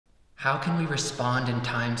How can we respond in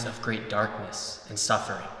times of great darkness and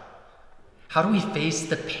suffering? How do we face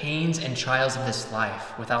the pains and trials of this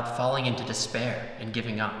life without falling into despair and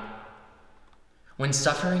giving up? When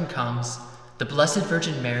suffering comes, the Blessed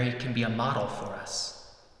Virgin Mary can be a model for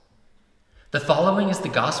us. The following is the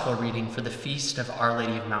Gospel reading for the feast of Our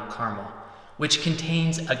Lady of Mount Carmel, which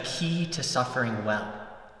contains a key to suffering well.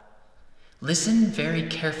 Listen very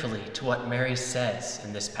carefully to what Mary says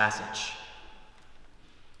in this passage.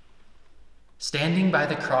 Standing by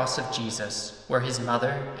the cross of Jesus were his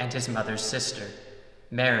mother and his mother's sister,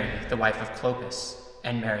 Mary, the wife of Clopas,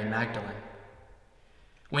 and Mary Magdalene.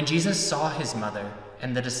 When Jesus saw his mother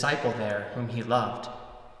and the disciple there whom he loved,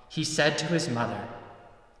 he said to his mother,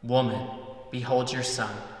 "Woman, behold your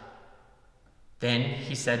son." Then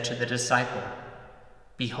he said to the disciple,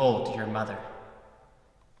 "Behold your mother."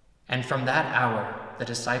 And from that hour the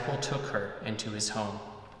disciple took her into his home.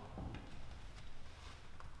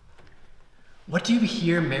 What do you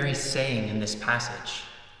hear Mary saying in this passage?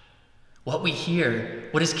 What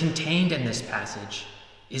is contained in this passage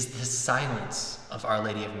is the silence of Our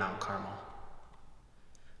Lady of Mount Carmel.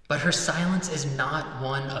 But her silence is not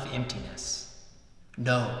one of emptiness.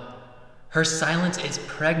 No, her silence is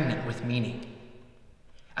pregnant with meaning.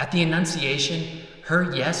 At the Annunciation,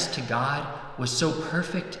 her yes to God was so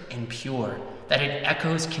perfect and pure that it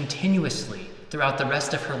echoes continuously throughout the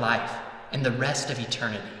rest of her life and the rest of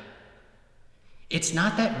eternity. It's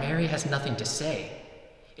not that Mary has nothing to say.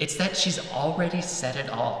 It's that she's already said it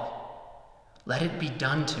all. Let it be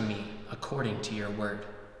done to me according to your word.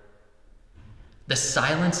 The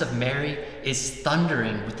silence of Mary is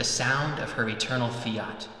thundering with the sound of her eternal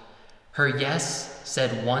fiat. Her yes,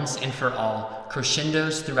 said once and for all,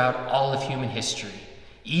 crescendos throughout all of human history,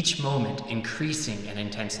 each moment increasing in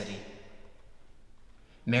intensity.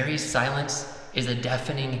 Mary's silence is a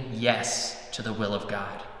deafening yes to the will of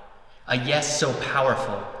God. A yes so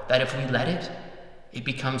powerful that if we let it, it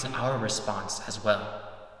becomes our response as well.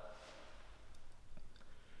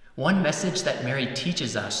 One message that Mary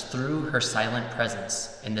teaches us through her silent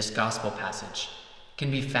presence in this gospel passage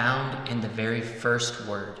can be found in the very first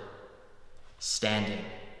word, standing.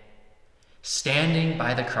 Standing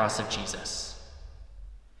by the cross of Jesus.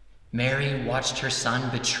 Mary watched her son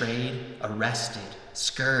betrayed, arrested,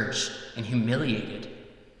 scourged, and humiliated.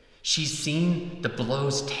 She's seen the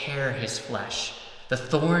blows tear his flesh, the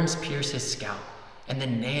thorns pierce his scalp, and the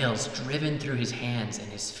nails driven through his hands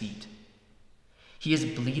and his feet. He is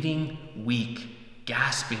bleeding, weak,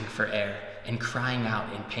 gasping for air, and crying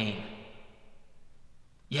out in pain.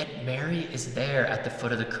 Yet Mary is there at the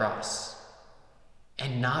foot of the cross.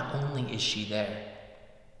 And not only is she there,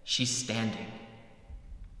 she's standing.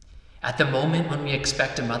 At the moment when we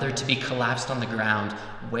expect a mother to be collapsed on the ground,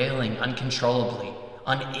 wailing uncontrollably,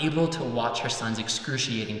 unable to watch her son's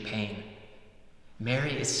excruciating pain,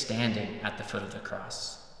 Mary is standing at the foot of the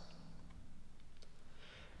cross.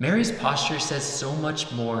 Mary's posture says so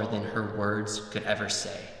much more than her words could ever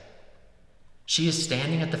say. She is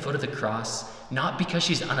standing at the foot of the cross not because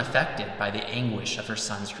she's unaffected by the anguish of her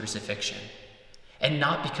son's crucifixion, and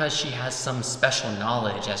not because she has some special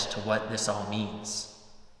knowledge as to what this all means.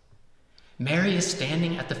 Mary is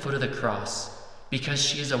standing at the foot of the cross because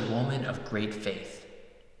she is a woman of great faith.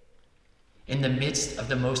 In the midst of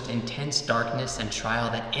the most intense darkness and trial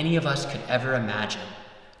that any of us could ever imagine,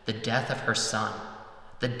 the death of her son,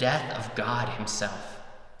 the death of God himself,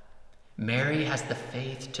 Mary has the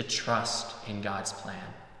faith to trust in God's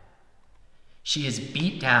plan. She is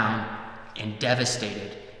beat down and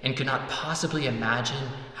devastated and could not possibly imagine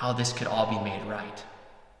how this could all be made right.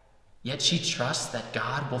 Yet she trusts that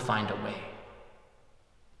God will find a way.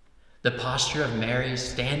 The posture of Mary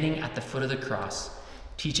standing at the foot of the cross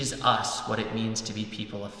teaches us what it means to be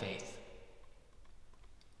people of faith.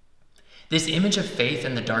 This image of faith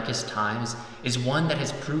in the darkest times is one that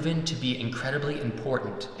has proven to be incredibly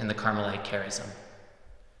important in the Carmelite charism.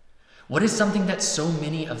 What is something that so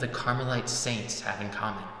many of the Carmelite saints have in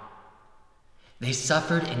common? They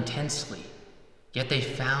suffered intensely, yet they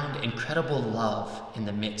found incredible love in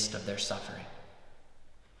the midst of their suffering.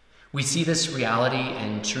 We see this reality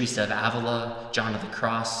in Teresa of Avila, John of the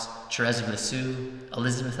Cross, Therese of Lisieux,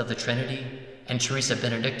 Elizabeth of the Trinity, and Teresa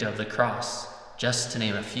Benedicta of the Cross, just to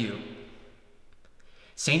name a few.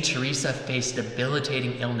 Saint Teresa faced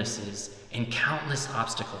debilitating illnesses and countless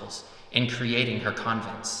obstacles in creating her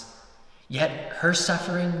convents, yet her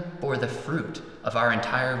suffering bore the fruit of our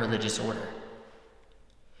entire religious order.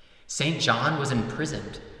 Saint John was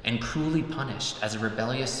imprisoned and cruelly punished as a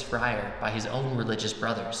rebellious friar by his own religious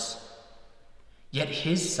brothers. Yet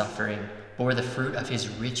his suffering bore the fruit of his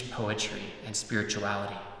rich poetry and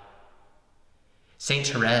spirituality. Saint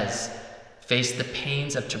Therese faced the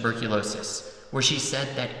pains of tuberculosis, where she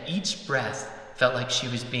said that each breath felt like she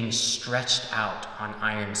was being stretched out on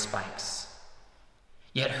iron spikes.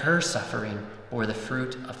 Yet her suffering bore the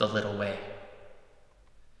fruit of the little way.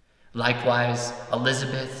 Likewise,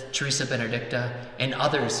 Elizabeth, Teresa Benedicta, and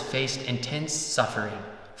others faced intense suffering,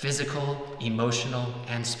 physical, emotional,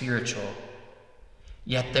 and spiritual.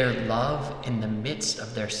 Yet their love in the midst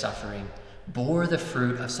of their suffering bore the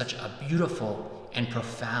fruit of such a beautiful and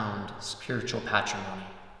profound spiritual patrimony.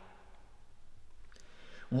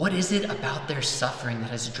 What is it about their suffering that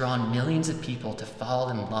has drawn millions of people to fall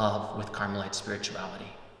in love with Carmelite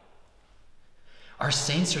spirituality? Our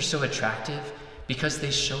saints are so attractive because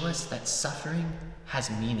they show us that suffering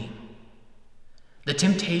has meaning. The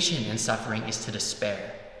temptation in suffering is to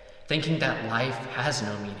despair, thinking that life has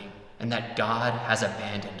no meaning and that God has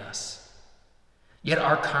abandoned us. Yet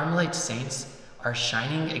our Carmelite saints are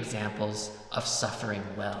shining examples of suffering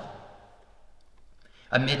well.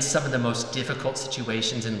 Amidst some of the most difficult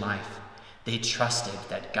situations in life, they trusted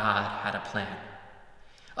that God had a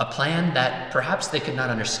plan that perhaps they could not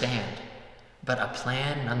understand, but a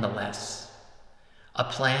plan nonetheless, a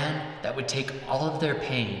plan that would take all of their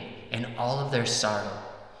pain and all of their sorrow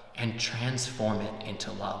and transform it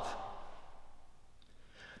into love.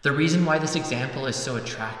 The reason why this example is so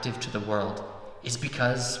attractive to the world is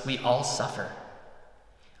because we all suffer.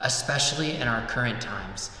 Especially in our current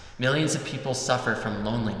times, millions of people suffer from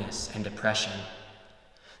loneliness and depression.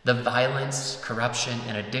 The violence, corruption,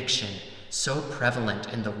 and addiction so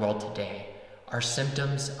prevalent in the world today are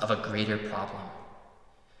symptoms of a greater problem,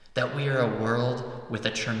 that we are a world with a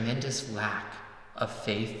tremendous lack of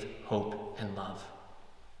faith, hope, and love.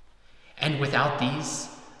 And without these,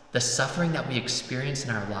 the suffering that we experience in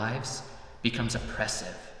our lives becomes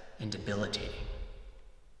oppressive and debilitating.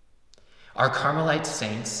 Our Carmelite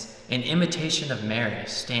saints, in imitation of Mary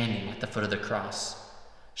standing at the foot of the cross,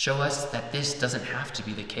 show us that this doesn't have to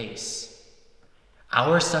be the case.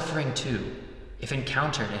 Our suffering too, if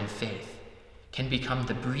encountered in faith, can become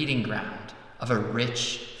the breeding ground of a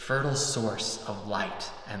rich, fertile source of light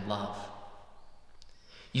and love.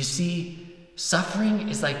 You see, suffering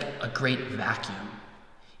is like a great vacuum.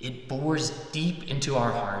 It bores deep into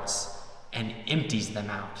our hearts and empties them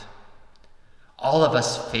out. All of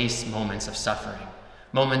us face moments of suffering,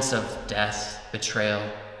 moments of death, betrayal,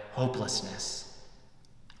 hopelessness.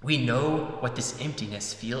 We know what this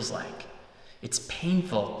emptiness feels like. It's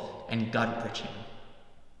painful and gut-wrenching.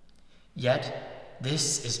 Yet,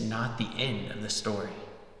 this is not the end of the story.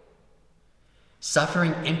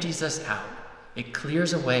 Suffering empties us out. It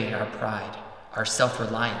clears away our pride, our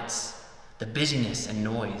self-reliance, the busyness and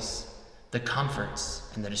noise, the comforts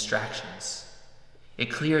and the distractions. It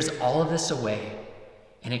clears all of this away,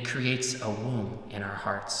 and it creates a womb in our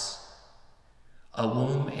hearts, a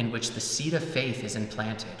womb in which the seed of faith is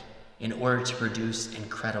implanted in order to produce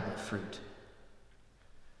incredible fruit.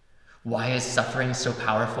 Why is suffering so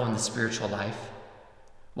powerful in the spiritual life?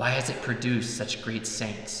 Why has it produced such great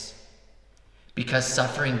saints? Because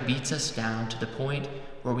suffering beats us down to the point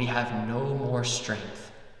where we have no more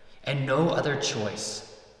strength and no other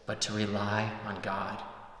choice but to rely on God.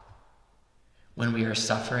 When we are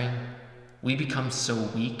suffering, we become so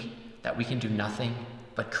weak that we can do nothing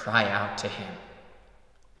but cry out to Him.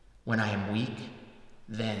 When I am weak,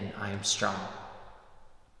 then I am strong.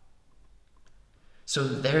 So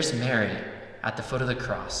there's Mary at the foot of the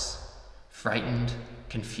cross, frightened,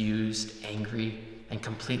 confused, angry, and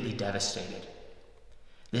completely devastated.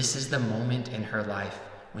 This is the moment in her life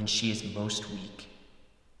when she is most weak,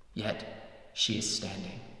 yet she is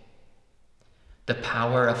standing. The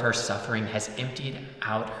power of her suffering has emptied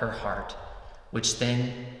out her heart, which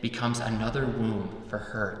then becomes another womb for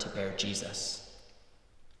her to bear Jesus.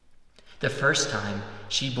 The first time,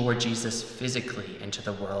 she bore Jesus physically into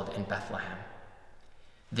the world in Bethlehem.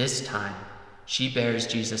 This time, she bears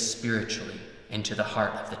Jesus spiritually into the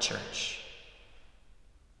heart of the church.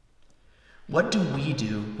 What do we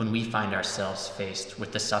do when we find ourselves faced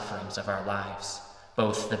with the sufferings of our lives,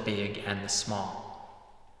 both the big and the small?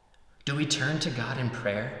 Do we turn to God in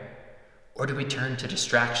prayer, or do we turn to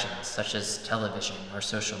distractions such as television or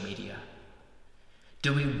social media?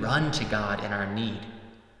 Do we run to God in our need,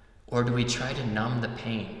 or do we try to numb the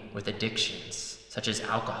pain with addictions such as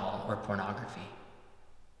alcohol or pornography?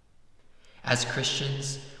 As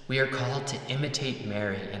Christians, we are called to imitate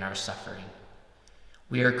Mary in our suffering.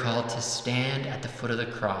 We are called to stand at the foot of the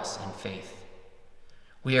cross in faith.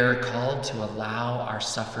 We are called to allow our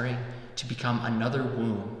suffering to become another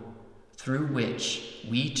womb through which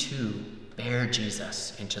we too bear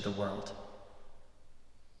Jesus into the world.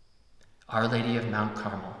 Our Lady of Mount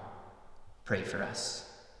Carmel, Pray for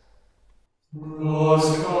us. Los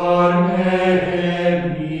Carmeli,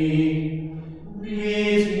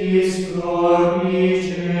 vitis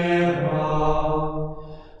florigera,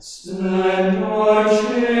 splendor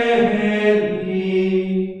celi,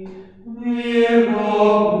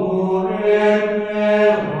 virgo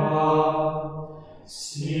bella,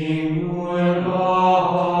 singularis,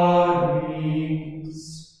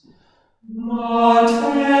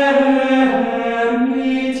 maternitis,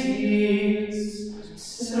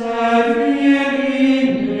 sed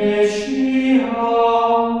virine scia,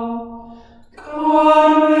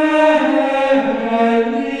 Carmelitis,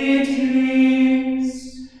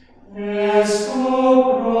 est